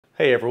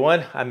Hey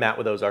everyone, I'm Matt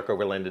with Ozark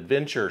Overland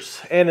Adventures,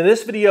 and in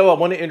this video I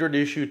want to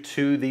introduce you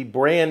to the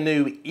brand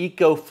new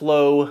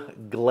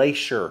EcoFlow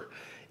Glacier.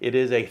 It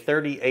is a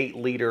 38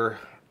 liter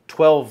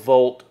 12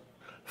 volt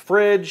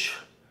fridge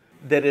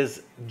that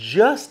is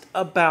just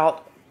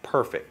about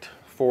perfect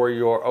for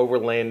your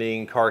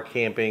overlanding, car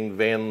camping,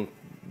 van,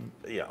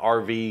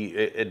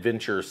 RV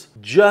adventures.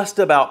 Just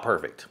about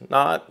perfect,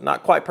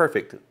 not quite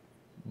perfect,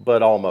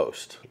 but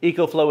almost.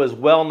 EcoFlow is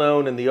well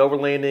known in the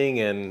overlanding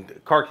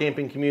and car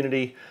camping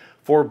community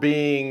for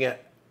being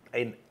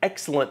an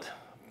excellent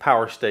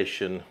power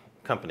station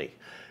company.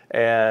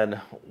 And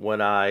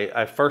when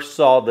I first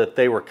saw that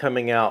they were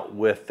coming out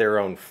with their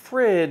own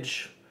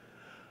fridge,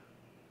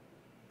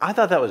 I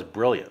thought that was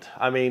brilliant.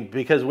 I mean,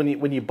 because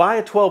when you buy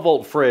a 12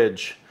 volt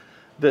fridge,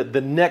 the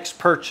next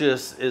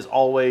purchase is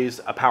always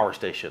a power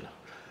station,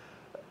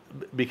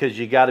 because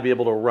you got to be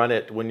able to run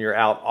it when you're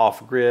out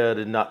off grid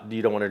and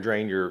you don't want to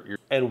drain your.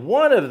 And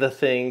one of the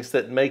things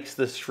that makes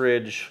this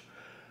fridge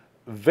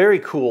very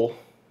cool,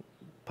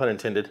 pun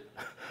intended,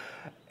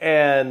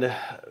 and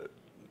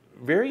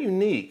very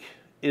unique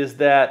is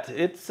that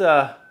it's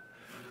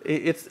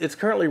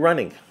currently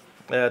running.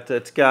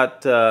 It's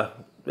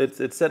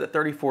set at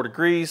 34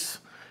 degrees.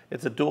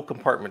 It's a dual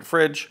compartment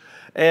fridge,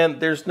 and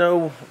there's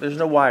no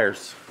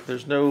wires.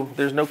 There's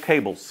no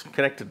cables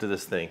connected to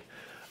this thing.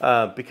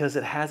 Because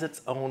it has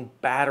its own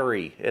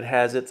battery. It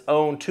has its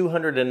own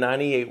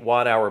 298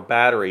 watt hour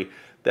battery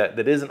that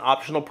is an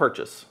optional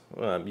purchase.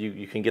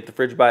 You can get the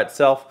fridge by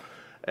itself,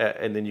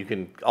 and then you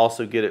can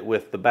also get it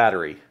with the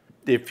battery.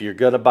 If you're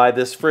gonna buy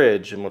this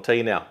fridge, and we'll tell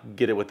you now,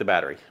 get it with the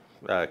battery,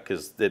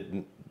 because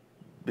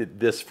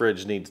this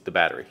fridge needs the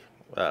battery,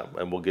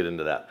 and we'll get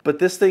into that. But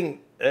this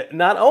thing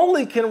not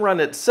only can run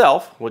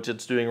itself, which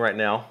it's doing right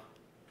now,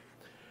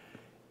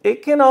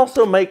 it can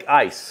also make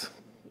ice,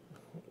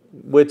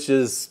 which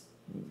is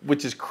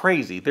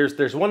crazy.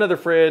 There's one other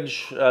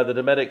fridge, the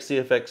Dometic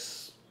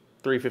CFX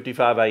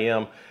 355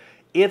 IM.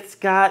 It's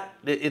got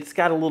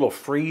a little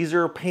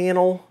freezer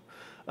panel,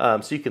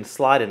 so you can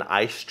slide an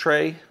ice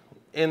tray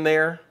in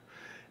there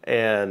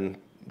and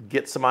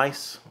get some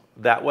ice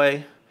that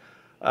way.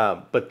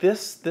 But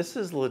this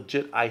is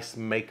legit ice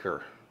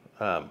maker,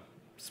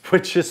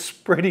 which is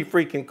pretty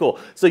freaking cool.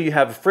 So you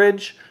have a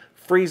fridge,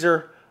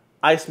 freezer,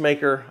 ice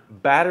maker,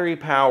 battery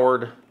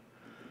powered,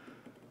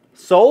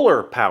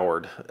 solar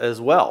powered as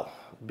well,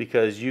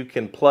 because you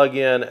can plug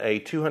in a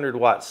 200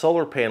 watt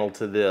solar panel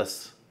to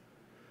this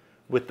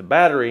with the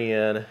battery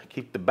in,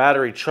 keep the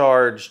battery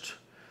charged,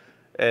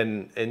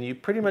 and you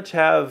pretty much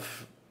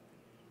have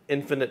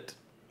infinite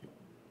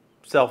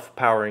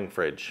self-powering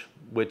fridge,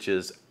 which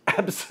is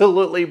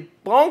absolutely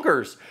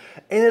bonkers.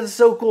 And it's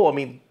so cool. I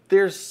mean,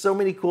 there's so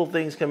many cool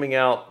things coming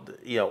out,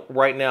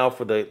 right now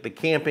for the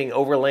camping,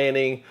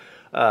 overlanding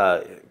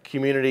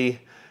community,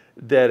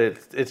 that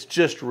it's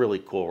just really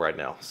cool right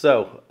now.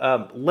 So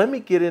let me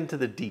get into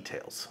the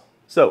details.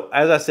 So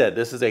as I said,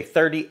 this is a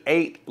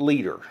 38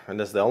 liter, and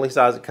this is the only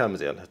size it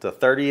comes in. It's a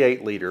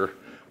 38 liter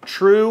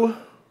true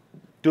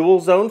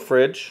dual zone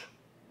fridge.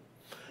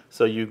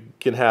 So you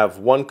can have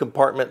one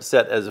compartment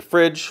set as a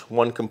fridge,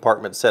 one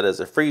compartment set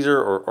as a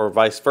freezer, or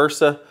vice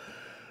versa.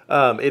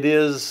 It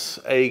is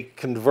a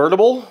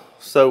convertible,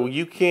 so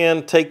you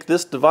can take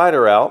this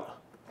divider out,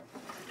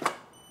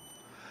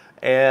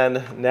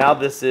 and now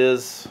this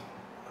is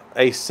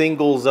a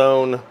single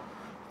zone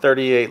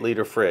 38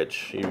 liter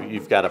fridge.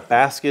 You've got a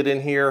basket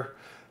in here,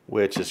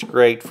 which is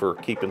great for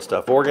keeping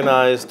stuff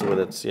organized. When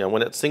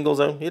it's single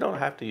zone, you don't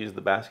have to use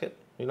the basket.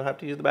 You don't have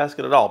to use the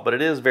basket at all, but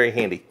it is very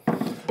handy.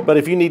 But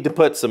if you need to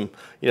put some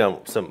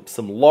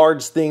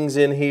large things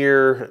in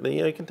here, then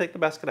you can take the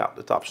basket out.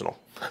 It's optional.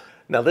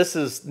 Now this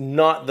is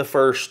not the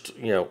first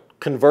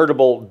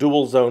convertible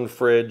dual zone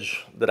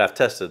fridge that I've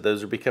tested.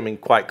 Those are becoming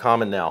quite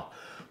common now.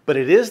 But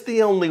it is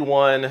the only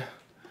one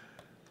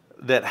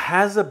that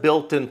has a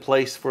built-in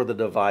place for the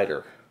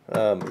divider.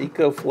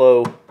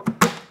 EcoFlow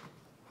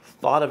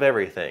thought of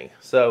everything.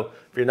 So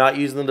if you're not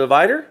using the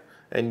divider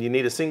and you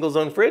need a single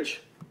zone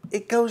fridge,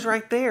 it goes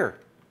right there.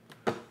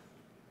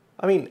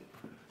 I mean,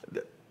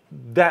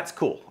 that's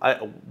cool.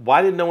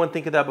 Why did no one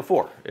think of that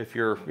before? If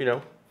you're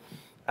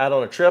out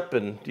on a trip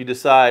and you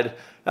decide,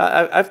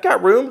 I've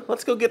got room,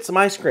 let's go get some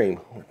ice cream.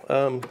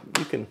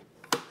 You can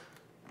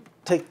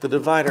take the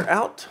divider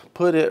out,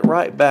 put it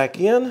right back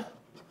in,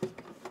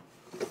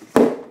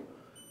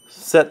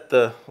 set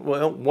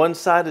one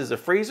side is a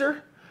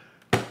freezer,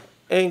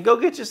 and go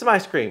get you some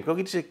ice cream. Go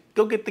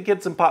get the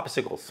kids some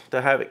popsicles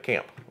to have at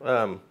camp.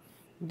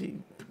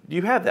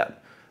 You have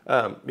that.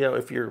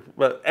 If you're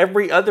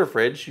every other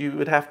fridge, you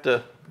would have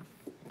to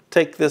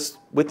take this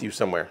with you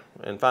somewhere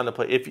and find a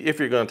place if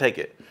you're going to take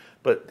it.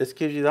 But this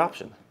gives you the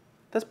option.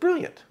 That's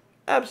brilliant.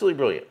 Absolutely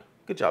brilliant.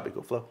 Good job,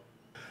 EcoFlow.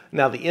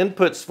 Now the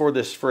inputs for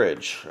this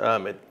fridge,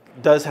 it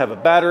does have a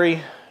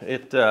battery.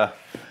 It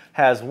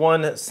has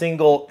one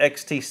single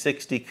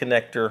XT60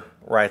 connector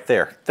right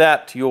there.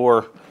 That's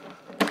either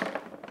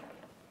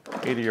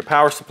your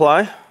power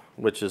supply,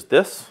 which is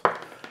this.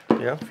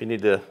 If you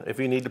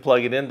need to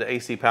plug it into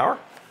AC power,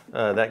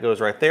 that goes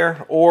right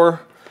there.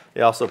 Or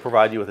They also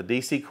provide you with a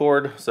DC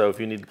cord, so if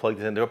you need to plug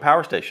this into a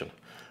power station,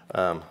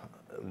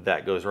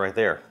 that goes right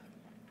there.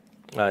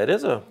 It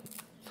is a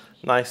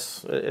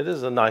nice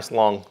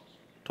long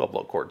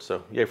 12-volt cord,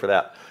 so yay for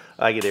that.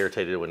 I get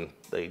irritated when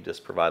they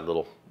just provide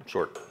little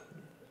short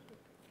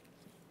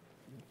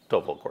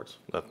 12-volt cords.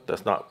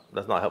 That's not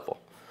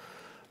helpful.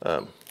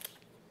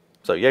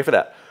 So yay for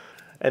that.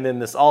 And then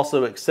this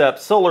also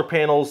accepts solar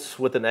panels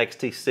with an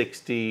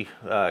XT60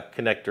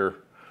 connector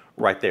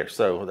right there.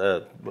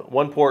 So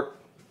one port,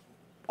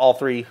 all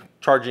three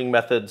charging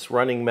methods,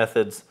 running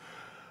methods.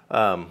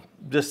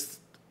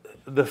 Just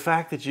the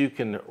fact that you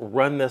can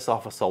run this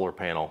off a solar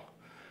panel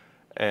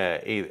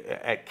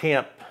at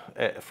camp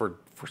for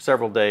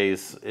several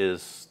days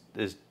is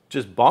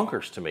just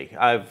bonkers to me.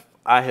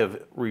 I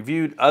have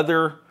reviewed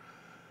other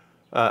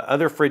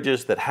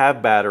fridges that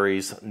have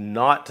batteries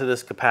not to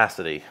this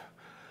capacity,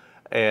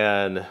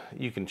 and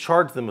you can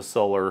charge them with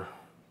solar,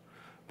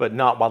 but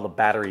not while the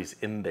battery's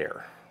in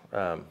there.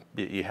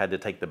 You had to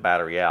take the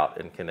battery out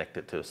and connect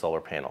it to a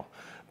solar panel.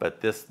 But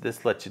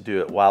this lets you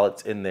do it while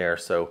it's in there,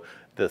 so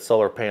the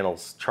solar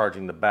panel's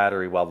charging the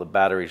battery while the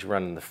battery's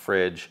running the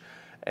fridge,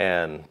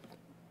 and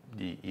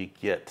you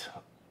get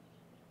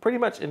pretty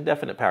much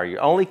indefinite power.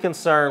 Your only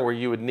concern where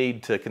you would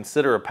need to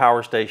consider a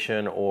power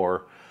station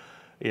or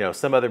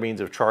some other means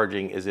of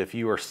charging is if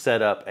you are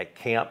set up at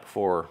camp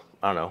for,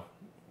 I don't know,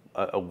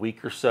 a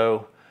week or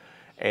so,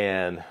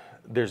 and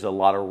there's a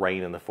lot of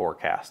rain in the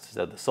forecast.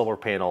 So the solar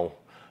panel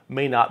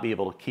may not be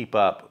able to keep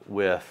up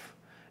with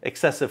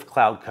excessive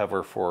cloud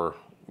cover for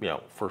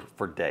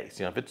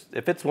days.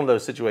 If it's one of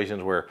those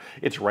situations where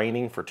it's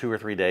raining for 2 or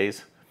 3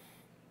 days,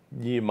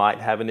 you might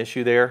have an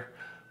issue there,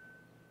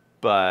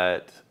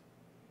 but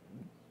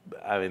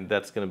I mean,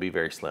 that's going to be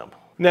very slim.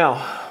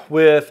 Now,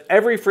 with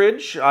every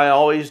fridge, I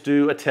always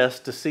do a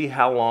test to see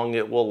how long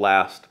it will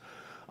last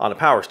on a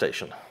power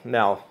station.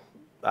 Now,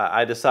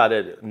 I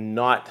decided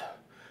not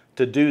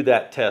to do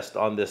that test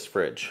on this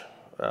fridge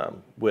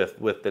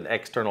with an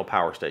external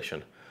power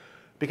station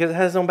because it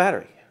has its own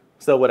battery.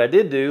 So what I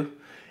did do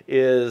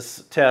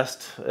is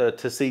test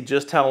to see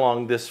just how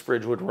long this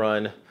fridge would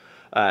run,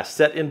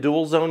 set in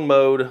dual zone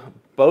mode,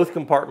 both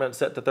compartments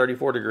set to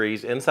 34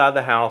 degrees inside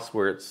the house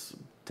where it's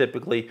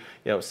typically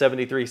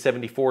 73,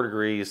 74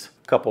 degrees,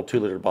 a couple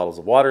 2-liter bottles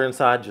of water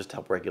inside just to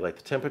help regulate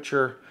the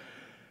temperature.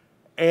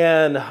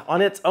 And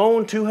on its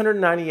own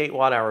 298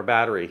 watt-hour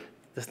battery,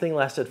 this thing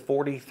lasted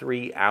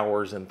 43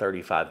 hours and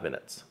 35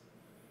 minutes.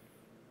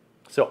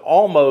 So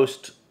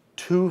almost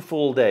 2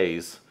 full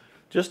days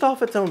just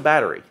off its own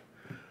battery.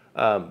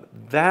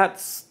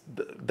 That's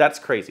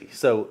crazy.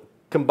 So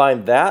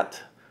combine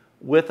that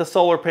with a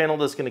solar panel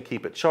that's going to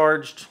keep it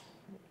charged.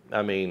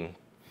 I mean,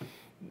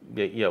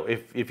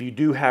 if you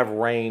do have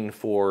rain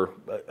for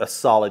a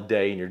solid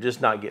day and you're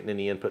just not getting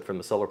any input from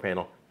the solar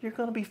panel, you're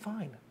going to be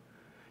fine.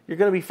 You're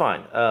going to be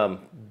fine.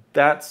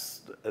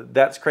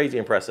 That's crazy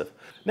impressive.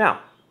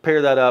 Now,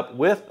 pair that up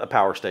with a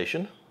power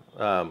station,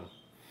 in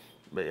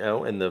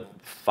the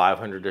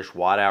 500-ish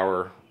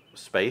watt-hour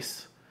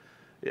space.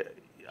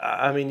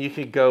 I mean, you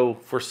could go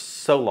for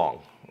so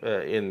long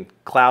in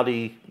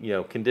cloudy,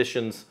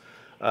 conditions.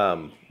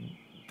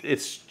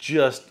 It's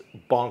just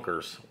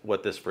bonkers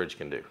what this fridge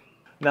can do.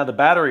 Now, the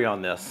battery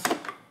on this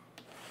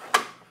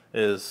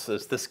is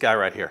this guy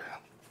right here.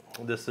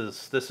 This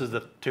is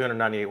the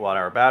 298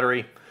 watt-hour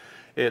battery.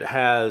 It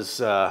has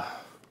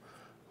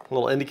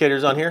little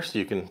indicators on here so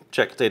you can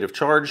check state of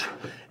charge.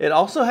 It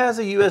also has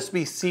a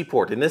USB-C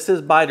port, and this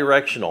is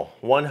bidirectional,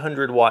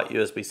 100-watt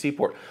USB-C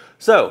port.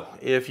 So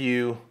if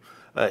you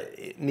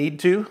need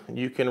to,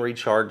 you can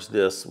recharge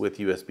this with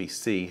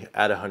USB-C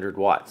at 100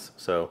 watts.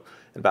 So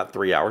in about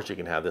 3 hours, you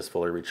can have this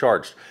fully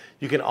recharged.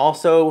 You can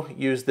also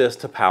use this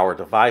to power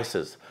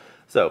devices.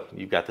 So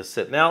you've got this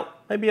sitting out,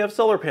 maybe you have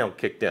solar panel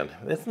kicked in.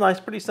 It's a nice,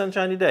 pretty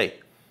sunshiny day,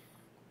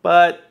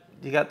 but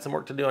you got some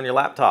work to do on your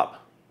laptop.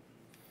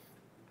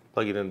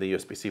 Plug it into the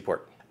USB-C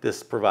port.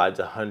 This provides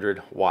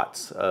 100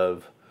 watts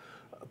of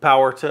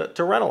power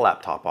to run a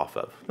laptop off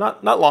of.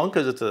 Not long,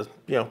 because it's a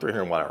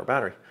 300 watt-hour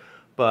battery,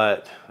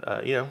 but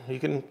you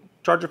can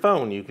charge your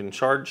phone, you can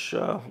charge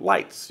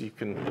lights, you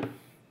can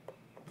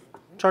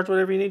charge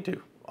whatever you need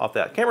to off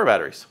that. Camera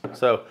batteries.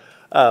 So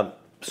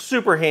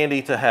super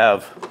handy to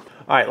have.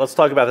 All right, let's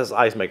talk about this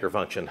ice maker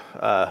function,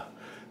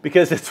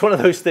 because it's one of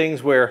those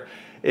things where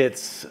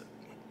it's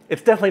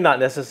definitely not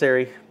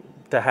necessary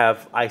to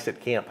have ice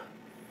at camp,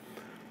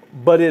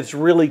 but it's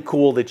really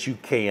cool that you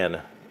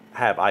can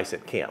have ice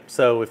at camp.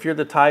 So if you're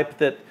the type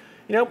that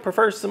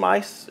prefers some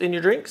ice in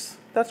your drinks,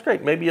 that's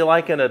great. Maybe you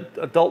like an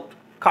adult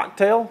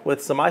cocktail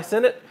with some ice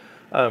in it.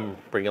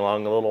 Bring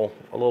along a little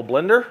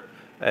blender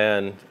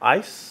and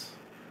ice,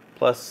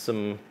 plus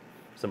some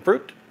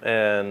fruit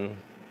and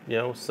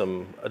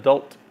some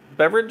adult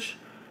beverage.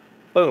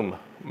 Boom,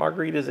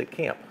 margaritas at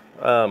camp.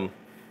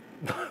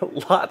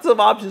 Lots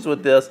of options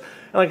with this.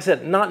 And like I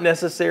said, not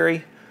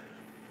necessary,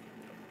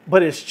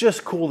 but it's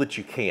just cool that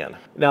you can.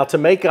 Now, to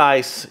make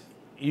ice,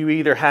 you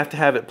either have to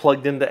have it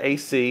plugged into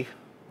AC,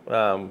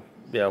 a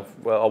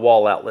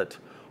wall outlet,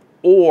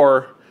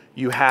 or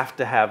you have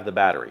to have the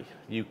battery.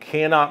 You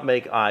cannot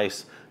make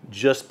ice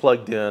just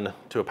plugged in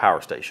to a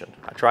power station.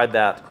 I tried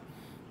that,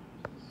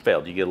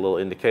 failed. You get a little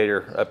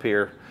indicator up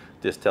here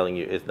just telling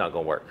you it's not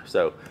gonna work.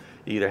 So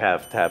you either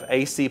have to have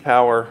AC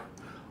power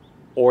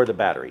or the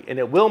battery. And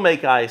it will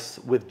make ice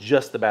with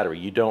just the battery.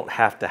 You don't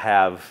have to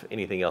have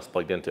anything else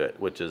plugged into it,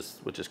 which is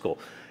cool.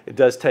 It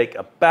does take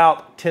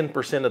about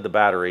 10% of the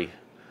battery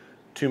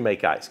to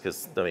make ice,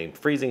 because I mean,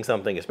 freezing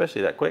something,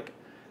 especially that quick,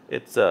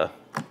 it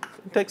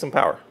takes some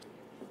power.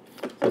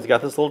 So it's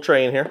got this little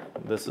tray in here.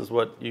 This is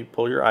what you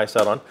pull your ice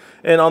out on.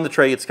 And on the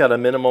tray, it's got a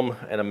minimum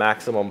and a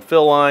maximum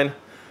fill line.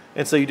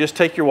 And so you just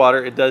take your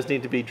water. It does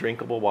need to be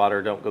drinkable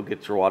water. Don't go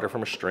get your water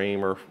from a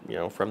stream or, you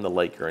know, from the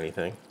lake or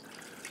anything.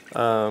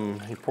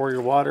 You pour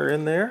your water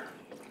in there.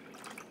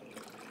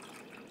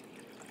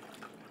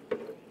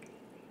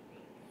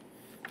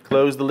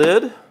 Close the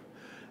lid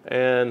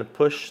and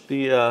push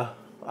the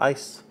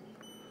ice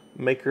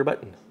maker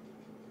button.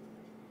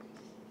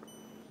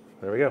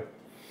 There we go.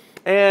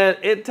 And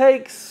it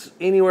takes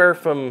anywhere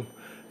from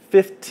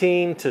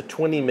 15 to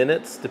 20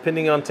 minutes,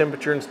 depending on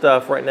temperature and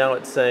stuff. Right now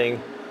it's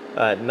saying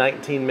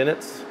 19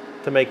 minutes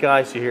to make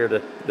ice. You hear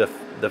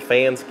the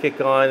fans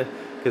kick on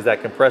because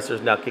that compressor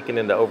is now kicking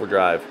into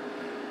overdrive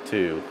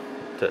to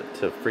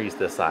freeze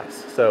this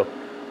ice. So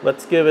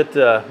let's give it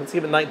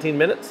 19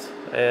 minutes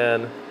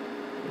and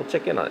we'll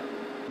check in on it.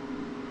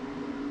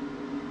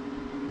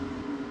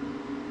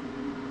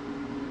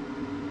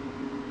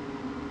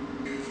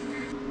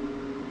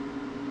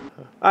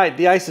 All right,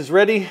 the ice is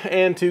ready,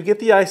 and to get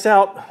the ice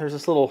out, there's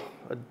this little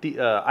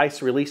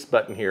ice release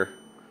button here.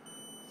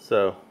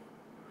 So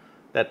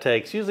that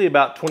takes usually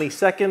about 20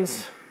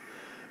 seconds,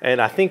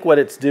 and I think what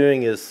it's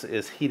doing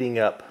is heating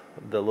up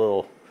the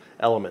little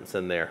elements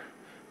in there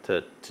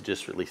to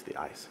just release the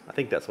ice. I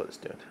think that's what it's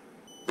doing.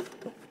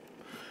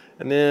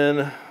 And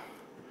then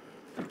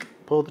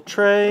pull the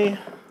tray,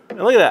 and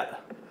look at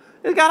that.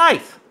 It's got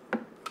ice.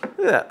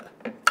 Look at that.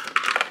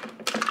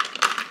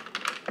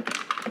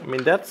 I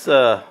mean, that's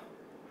a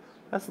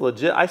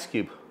legit ice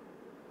cube.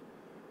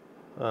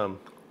 And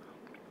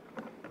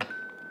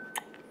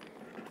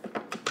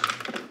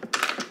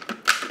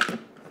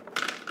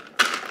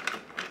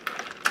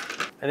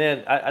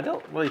then I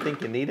don't really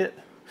think you need it,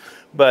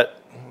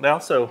 but they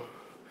also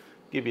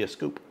give you a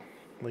scoop.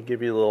 They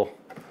give you a little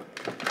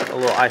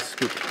ice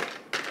scoop,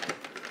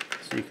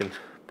 so you can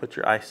put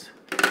your ice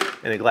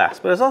in a glass.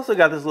 But it's also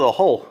got this little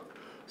hole,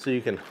 so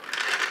you can,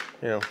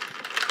 you know,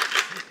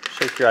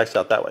 shake your ice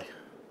out that way.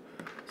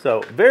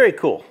 So very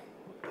cool.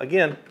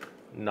 Again,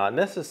 not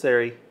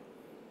necessary,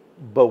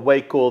 but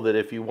way cool that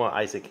if you want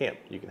ice at camp,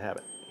 you can have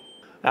it.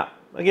 Now,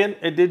 again,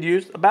 it did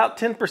use about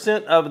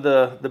 10% of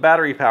the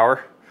battery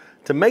power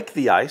to make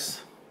the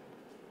ice,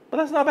 but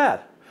that's not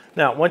bad.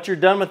 Now, once you're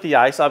done with the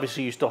ice,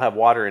 obviously you still have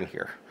water in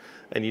here,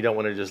 and you don't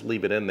want to just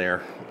leave it in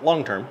there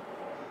long term.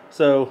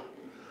 So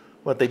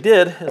what they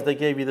did is they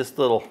gave you this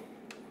little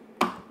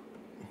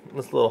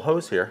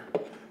hose here.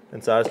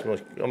 And so I'm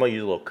gonna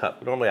use a little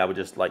cup. Normally I would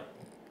just like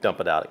dump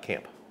it out at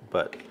camp,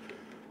 but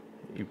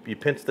you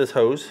pinch this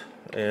hose,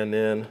 and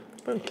then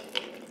boom,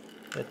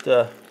 it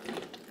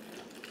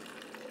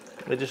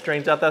just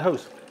drains out that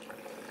hose.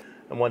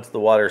 And once the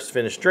water is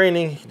finished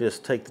draining, you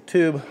just take the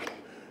tube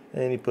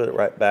and you put it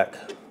right back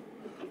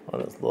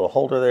on this little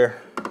holder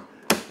there,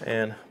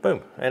 and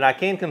boom. And I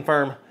can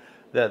confirm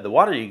that the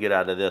water you get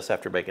out of this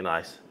after making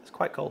ice is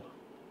quite cold.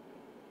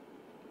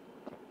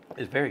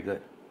 It's very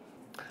good.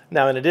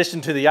 Now, in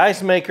addition to the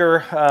ice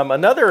maker,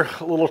 another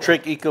little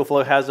trick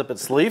EcoFlow has up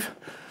its sleeve,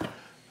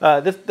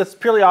 that's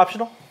purely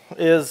optional,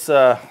 is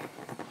a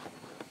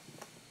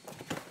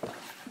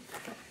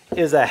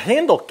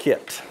handle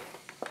kit.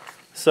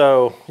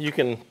 So you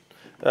can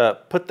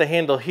put the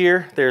handle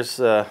here. There's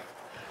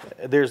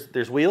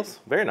wheels,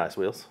 very nice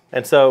wheels.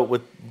 And so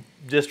with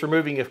just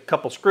removing a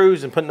couple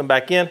screws and putting them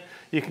back in,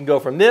 you can go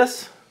from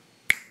this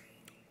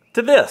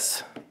to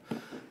this.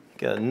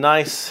 Get a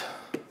nice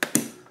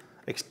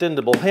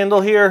extendable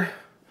handle here,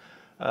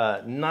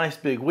 nice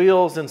big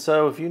wheels. And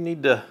so if you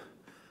need to,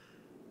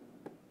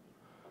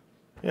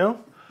 you know,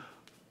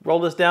 roll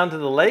this down to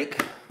the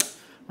lake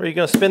where you're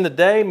gonna spend the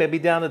day, maybe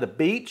down at the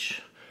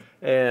beach,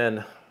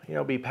 and you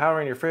know, be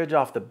powering your fridge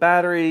off the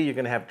battery, you're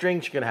gonna have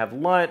drinks, you're gonna have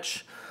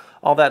lunch,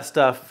 all that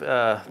stuff.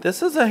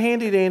 This is a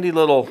handy dandy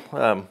little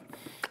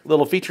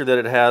feature that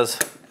it has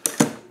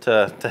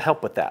to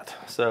help with that.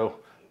 So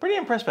pretty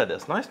impressed by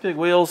this. Nice big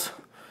wheels.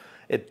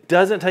 It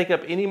doesn't take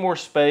up any more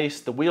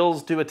space. The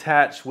wheels do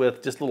attach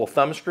with just little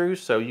thumb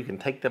screws, so you can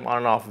take them on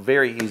and off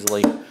very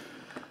easily.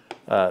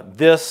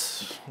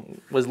 This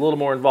was a little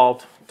more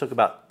involved. Took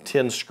about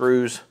 10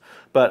 screws.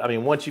 But I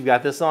mean, once you've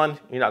got this on,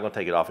 you're not gonna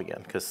take it off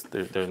again, because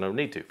there's no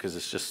need to, because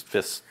it's just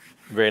fits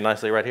very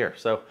nicely right here.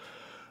 So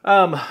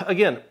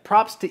again,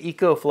 props to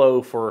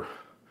EcoFlow for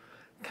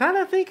kind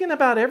of thinking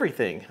about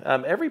everything.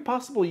 Every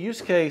possible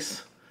use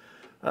case,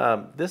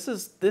 this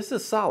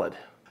is solid.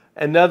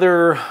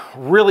 Another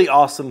really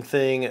awesome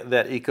thing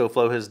that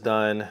EcoFlow has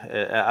done,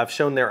 I've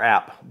shown their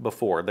app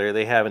before.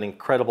 They have an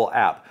incredible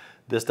app.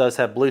 This does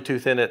have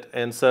Bluetooth in it,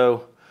 and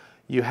so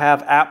you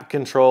have app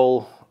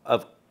control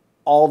of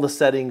all the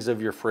settings of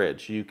your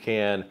fridge. You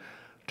can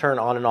turn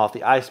on and off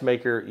the ice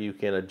maker. You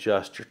can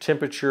adjust your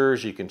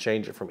temperatures. You can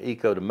change it from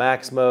eco to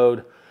max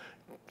mode,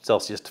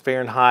 Celsius to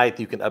Fahrenheit.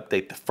 You can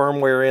update the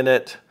firmware in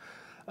it,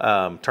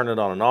 turn it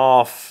on and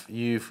off.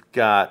 You've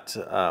got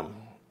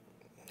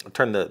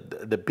turn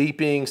the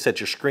beeping, set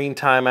your screen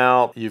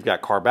timeout. You've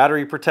got car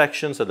battery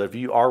protection, so that if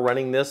you are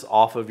running this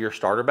off of your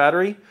starter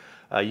battery,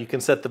 you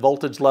can set the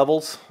voltage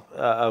levels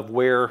of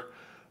where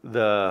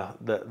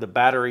the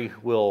battery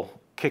will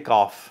kick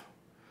off,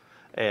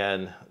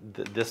 and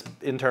this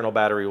internal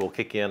battery will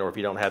kick in, or if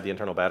you don't have the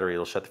internal battery,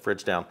 it'll shut the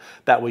fridge down.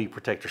 That way you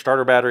protect your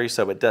starter battery,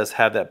 so it does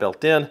have that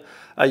built in.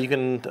 You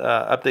can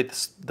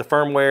update the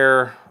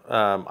firmware,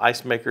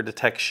 ice maker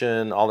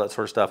detection, all that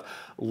sort of stuff.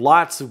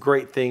 Lots of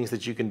great things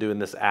that you can do in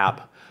this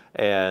app,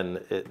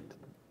 and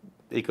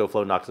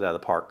EcoFlow knocks it out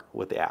of the park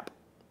with the app.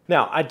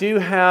 Now, I do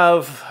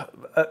have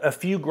a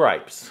few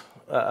gripes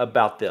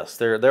about this.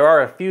 There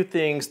are a few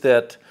things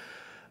that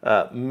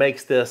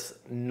makes this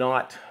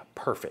not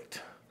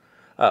perfect.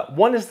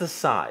 One is the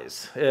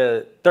size.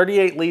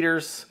 38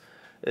 liters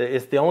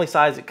is the only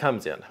size it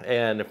comes in.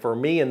 And for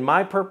me and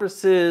my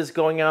purposes,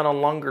 going out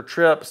on longer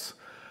trips,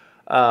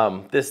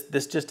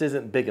 this just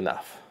isn't big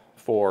enough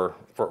for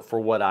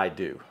what I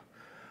do.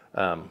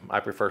 I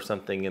prefer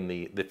something in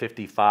the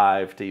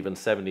 55 to even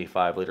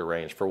 75 liter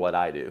range for what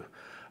I do.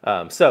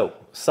 So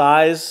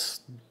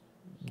size,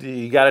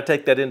 you got to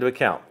take that into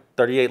account.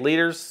 38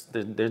 liters,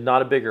 there's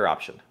not a bigger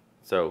option.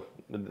 So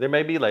there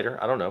may be later,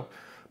 I don't know.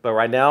 But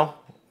right now,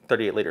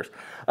 38 liters.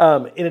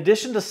 In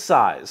addition to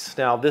size,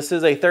 now this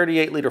is a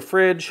 38 liter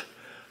fridge.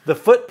 The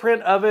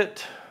footprint of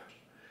it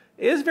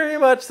is very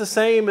much the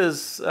same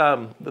as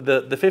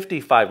the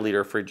 55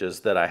 liter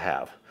fridges that I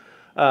have.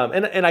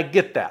 And I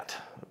get that,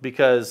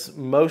 because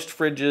most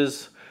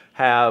fridges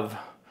have,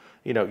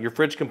 you know, your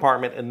fridge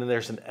compartment, and then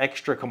there's an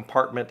extra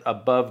compartment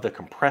above the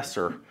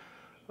compressor.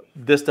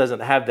 This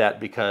doesn't have that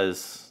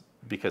because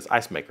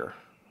ice maker.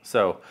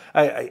 So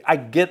I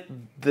get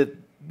that,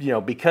 you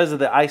know, because of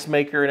the ice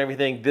maker and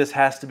everything, this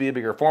has to be a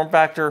bigger form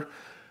factor.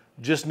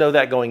 Just know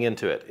that going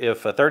into it.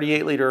 If a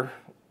 38 liter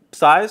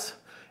size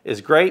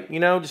is great, you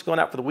know, just going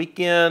out for the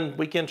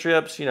weekend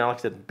trips, you know, like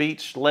I said,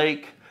 beach,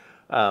 lake,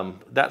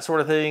 that sort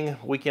of thing,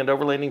 weekend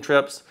overlanding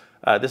trips,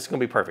 this is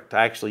gonna be perfect.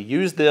 I actually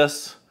used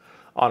this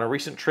on a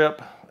recent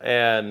trip,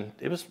 and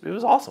it was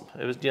awesome.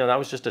 It was, you know, that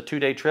was just a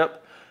 2-day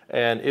trip,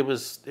 and it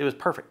was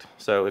perfect.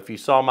 So if you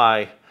saw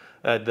my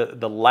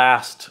the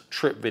last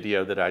trip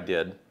video that I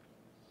did,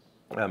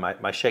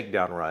 my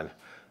shakedown run,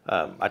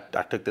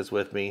 I took this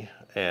with me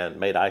and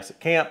made ice at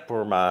camp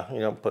for my, you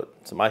know, put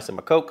some ice in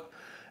my Coke,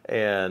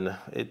 and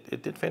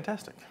it did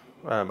fantastic.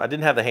 I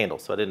didn't have the handle,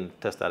 so I didn't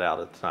test that out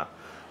at the time,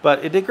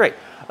 but it did great.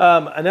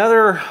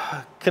 Another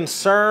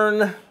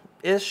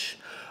concern-ish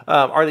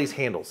are these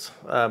handles.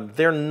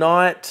 They're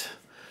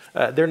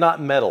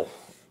not metal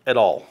at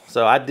all.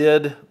 So I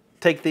did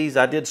take these,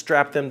 I did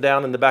strap them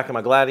down in the back of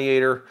my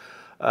Gladiator,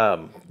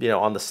 you know,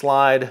 on the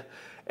slide,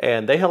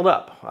 and they held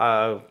up.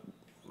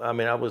 I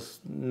mean, I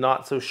was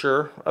not so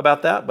sure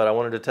about that, but I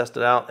wanted to test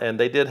it out, and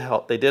they did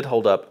help. They did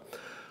hold up.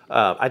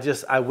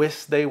 I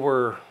wish there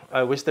were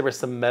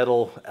some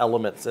metal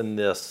elements in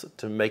this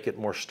to make it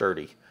more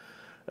sturdy,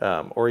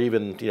 or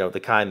even, you know, the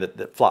kind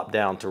that flop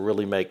down to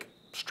really make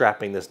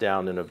strapping this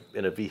down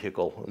in a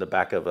vehicle in the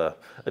back of a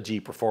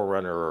Jeep or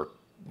 4Runner, or,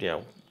 you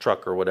know,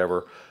 truck or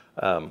whatever.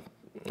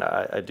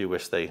 I do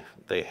wish they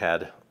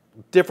had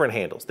different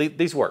handles.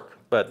 These work,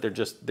 but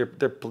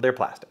they're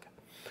plastic.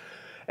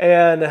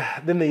 And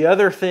then the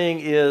other thing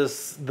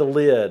is the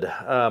lid.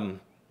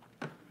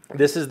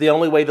 This is the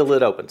only way the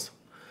lid opens.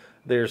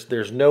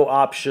 There's no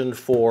option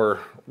for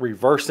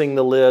reversing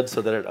the lid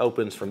so that it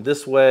opens from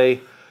this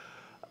way.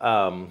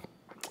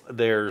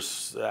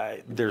 There's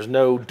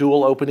no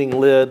dual opening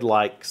lid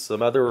like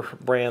some other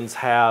brands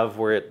have,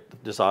 where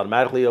it just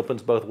automatically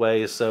opens both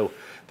ways. So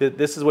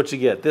this is what you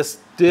get. This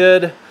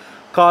did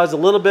cause a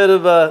little bit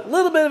of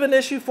an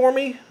issue for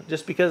me,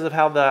 just because of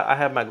how I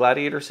have my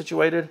Gladiator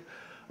situated.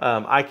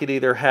 I could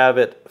either have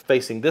it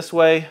facing this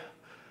way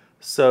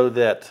so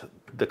that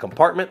the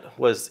compartment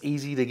was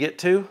easy to get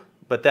to,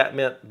 but that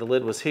meant the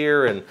lid was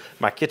here and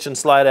my kitchen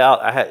slide out.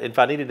 If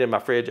I needed it in my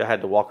fridge, I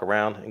had to walk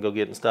around and go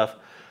get it and stuff.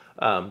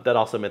 That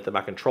also meant that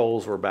my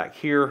controls were back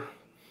here,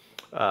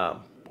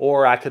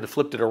 or I could have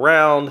flipped it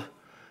around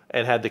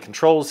and had the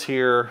controls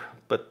here,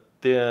 but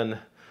then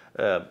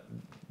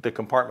the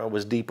compartment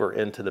was deeper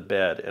into the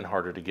bed and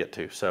harder to get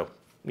to. So,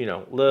 you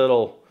know,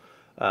 little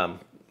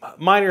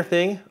minor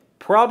thing.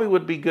 Probably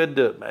would be good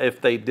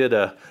if they did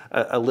a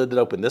lid that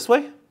opened this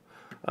way.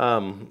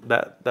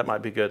 That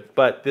might be good.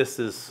 But this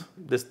is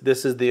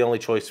the only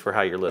choice for how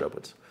your lid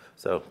opens.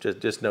 So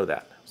just know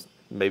that.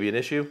 Maybe an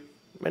issue,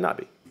 may not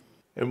be.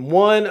 And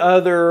one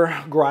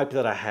other gripe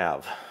that I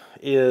have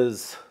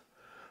is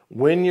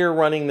when you're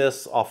running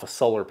this off a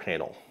solar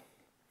panel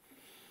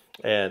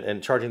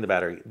and charging the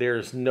battery,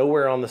 there's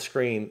nowhere on the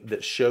screen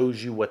that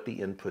shows you what the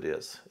input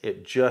is.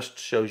 It just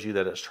shows you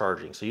that it's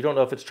charging. So you don't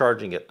know if it's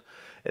charging at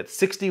at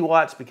 60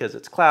 watts because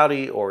it's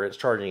cloudy, or it's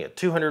charging at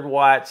 200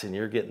 watts and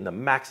you're getting the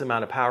max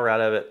amount of power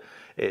out of it.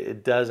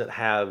 It doesn't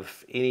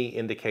have any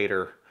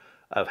indicator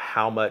of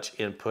how much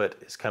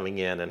input is coming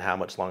in and how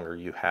much longer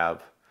you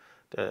have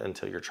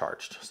until you're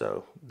charged.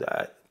 So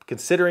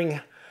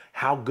considering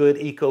how good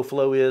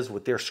EcoFlow is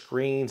with their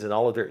screens and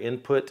all of their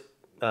input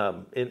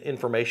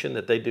information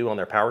that they do on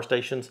their power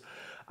stations,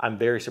 I'm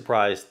very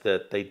surprised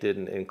that they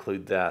didn't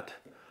include that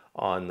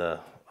on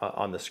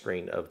the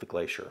screen of the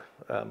Glacier.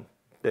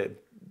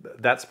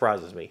 That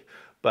surprises me,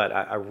 but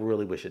I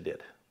really wish it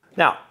did.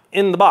 Now,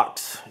 in the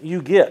box,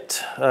 you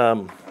get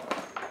your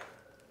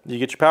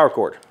power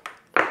cord,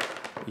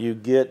 you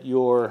get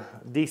your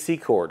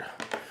DC cord,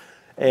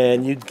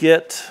 and you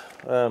get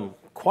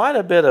quite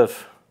a bit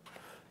of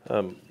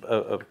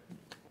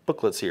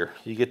booklets here.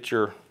 You get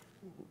your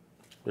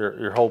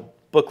whole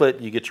booklet,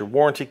 you get your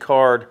warranty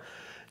card,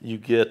 you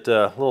get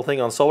a little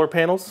thing on solar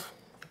panels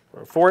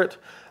for it.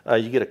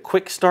 You get a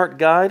quick start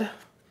guide,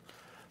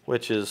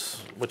 which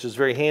is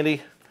very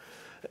handy.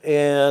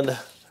 And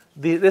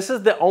this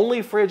is the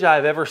only fridge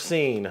I've ever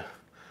seen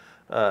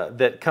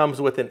that comes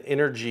with an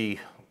energy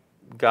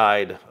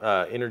guide,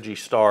 Energy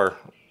Star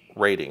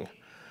rating,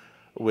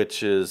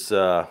 which is,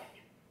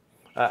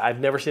 I've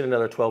never seen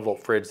another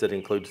 12-volt fridge that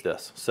includes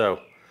this. So,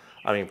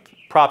 I mean,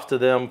 props to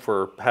them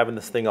for having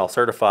this thing all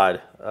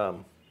certified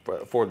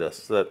for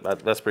this. So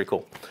that's pretty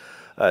cool.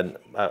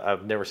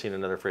 I've never seen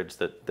another fridge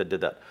that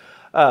did that.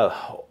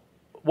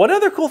 One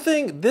other cool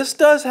thing, this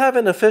does have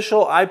an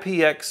official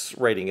IPX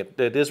rating.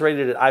 It is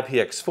rated at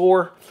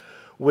IPX4,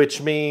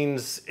 which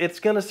means it's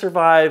going to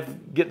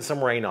survive getting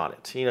some rain on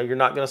it. You know, you're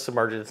not going to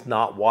submerge it. It's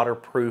not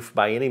waterproof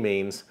by any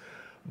means,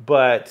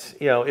 but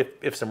you know,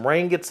 if some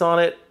rain gets on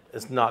it,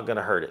 it's not going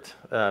to hurt it.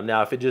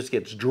 Now, if it just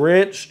gets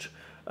drenched,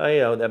 you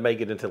know, that may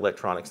get into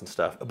electronics and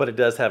stuff. But it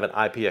does have an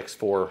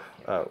IPX4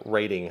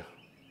 rating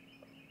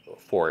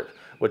for it,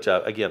 which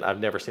again,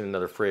 I've never seen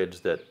another fridge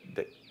that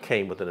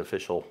came with an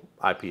official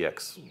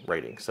IPX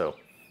rating. So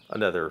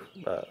another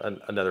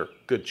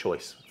good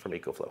choice from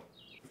EcoFlow.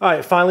 All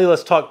right, finally,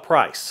 let's talk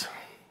price.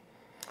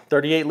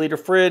 38-liter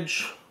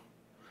fridge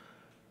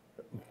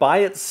by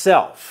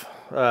itself,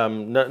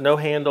 no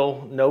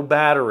handle, no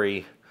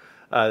battery.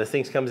 This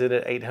thing comes in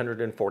at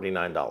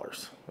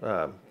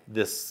 $849.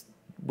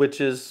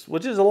 Which is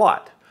a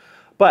lot.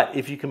 But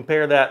if you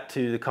compare that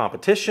to the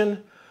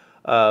competition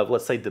of,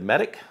 let's say,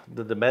 Dometic,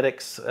 the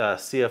Dometic's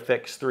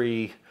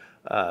CFX3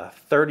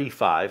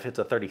 35, it's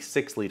a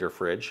 36-liter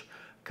fridge,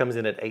 comes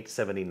in at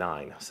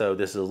 $879. So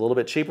this is a little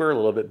bit cheaper, a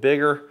little bit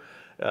bigger.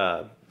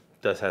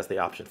 Has the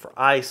option for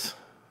ice,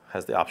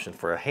 has the option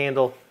for a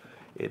handle.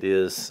 It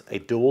is a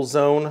dual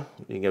zone.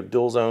 You can have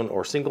dual zone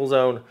or single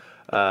zone.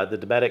 The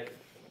Dometic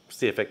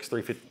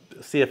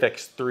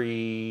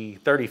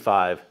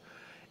CFX335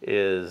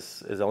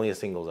 is only a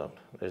single zone.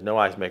 There's no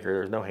ice maker,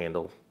 there's no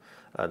handle,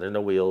 there's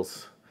no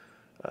wheels,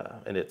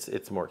 and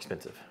it's more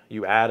expensive.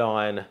 You add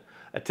on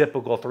a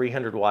typical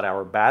 300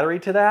 watt-hour battery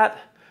to that,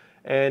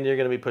 and you're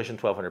going to be pushing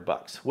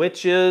 $1,200,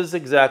 which is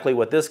exactly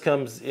what this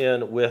comes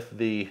in with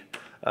the,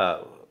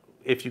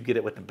 if you get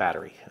it with the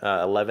battery,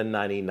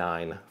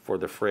 $1199 for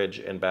the fridge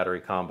and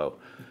battery combo.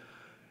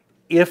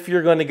 If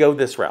you're going to go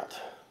this route,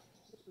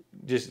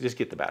 just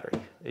get the battery,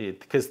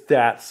 because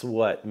that's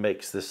what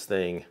makes this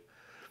thing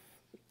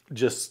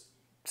just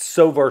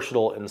so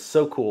versatile and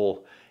so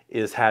cool,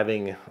 is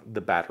having the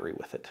battery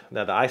with it.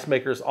 Now the ice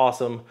maker is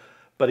awesome,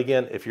 but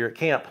again, if you're at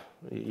camp,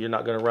 you're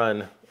not going to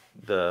run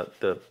the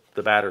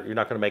battery. You're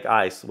not going to make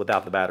ice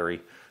without the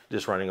battery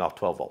just running off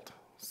 12 volt.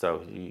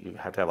 So you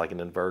have to have like an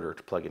inverter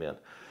to plug it in.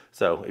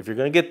 So if you're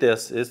going to get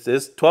this, it's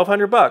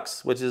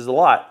 $1,200, which is a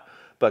lot,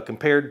 but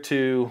compared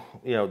to,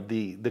 you know,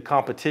 the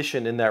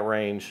competition in that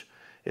range,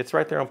 it's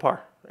right there on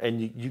par.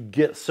 And you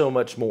get so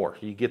much more.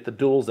 You get the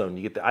dual zone,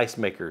 you get the ice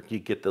maker, you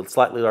get the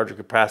slightly larger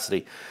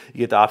capacity, you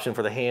get the option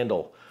for the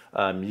handle.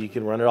 You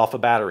can run it off a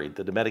battery.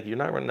 The Dometic, you're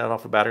not running that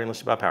off a battery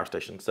unless you buy a power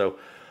station. So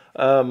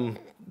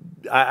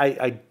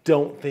I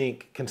don't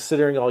think,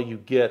 considering all you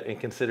get and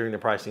considering the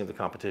pricing of the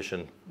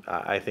competition,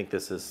 I think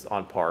this is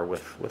on par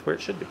with where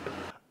it should be.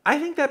 I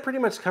think that pretty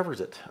much covers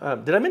it.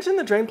 Did I mention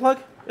the drain plug?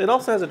 It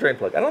also has a drain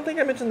plug. I don't think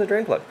I mentioned the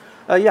drain plug.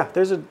 Yeah,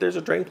 there's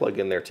a drain plug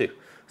in there too.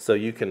 So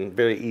you can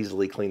very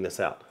easily clean this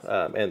out.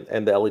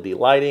 And the LED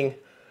lighting,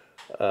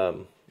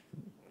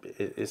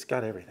 it's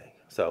got everything.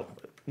 So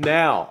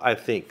now I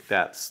think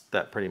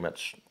that pretty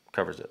much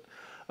covers it.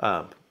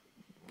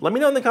 Let me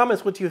know in the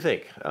comments what you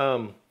think.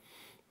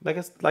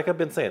 Like I've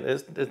been saying,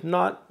 it's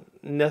not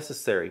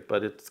necessary,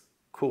 but it's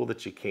cool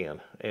that you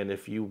can. And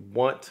if you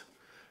want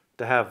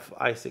to have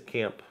ice at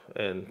camp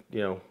and,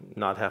 you know,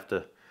 not have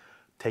to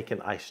take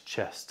an ice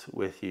chest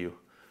with you,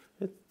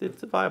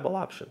 it's a viable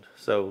option.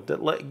 So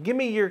give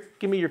me your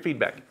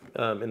feedback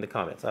in the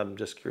comments. I'm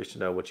just curious to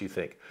know what you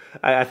think.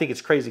 I think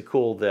it's crazy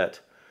cool that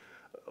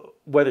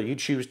whether you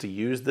choose to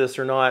use this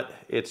or not,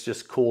 it's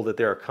just cool that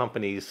there are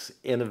companies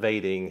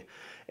innovating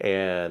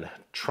and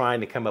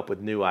trying to come up with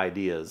new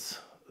ideas,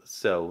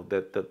 so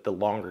that the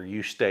longer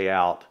you stay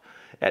out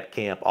at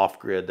camp, off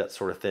grid, that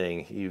sort of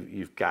thing,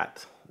 you've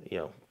got you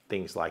know,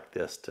 things like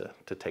this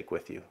to take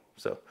with you.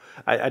 So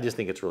I just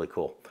think it's really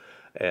cool.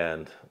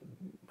 And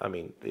I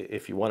mean,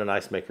 if you want an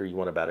ice maker, you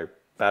want a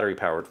battery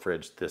powered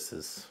fridge, this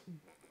is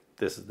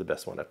the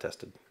best one I've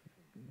tested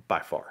by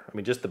far. I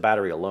mean, just the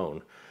battery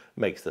alone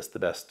makes this the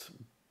best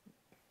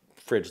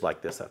fridge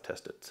like this I've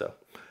tested. So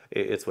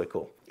it's way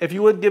cool. If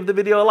you would give the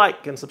video a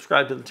like and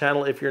subscribe to the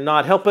channel if you're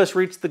not, help us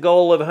reach the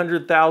goal of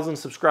 100,000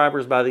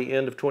 subscribers by the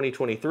end of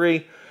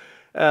 2023.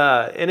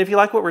 And if you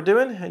like what we're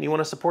doing and you want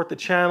to support the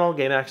channel,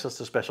 gain access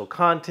to special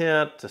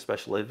content, to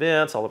special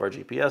events, all of our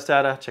GPS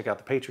data, check out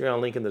the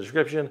Patreon link in the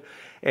description.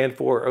 And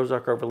for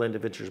Ozark Overland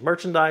Adventures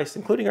merchandise,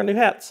 including our new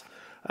hats,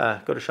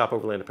 go to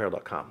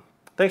shopoverlandapparel.com.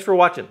 Thanks for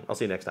watching. I'll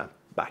see you next time.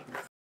 Bye.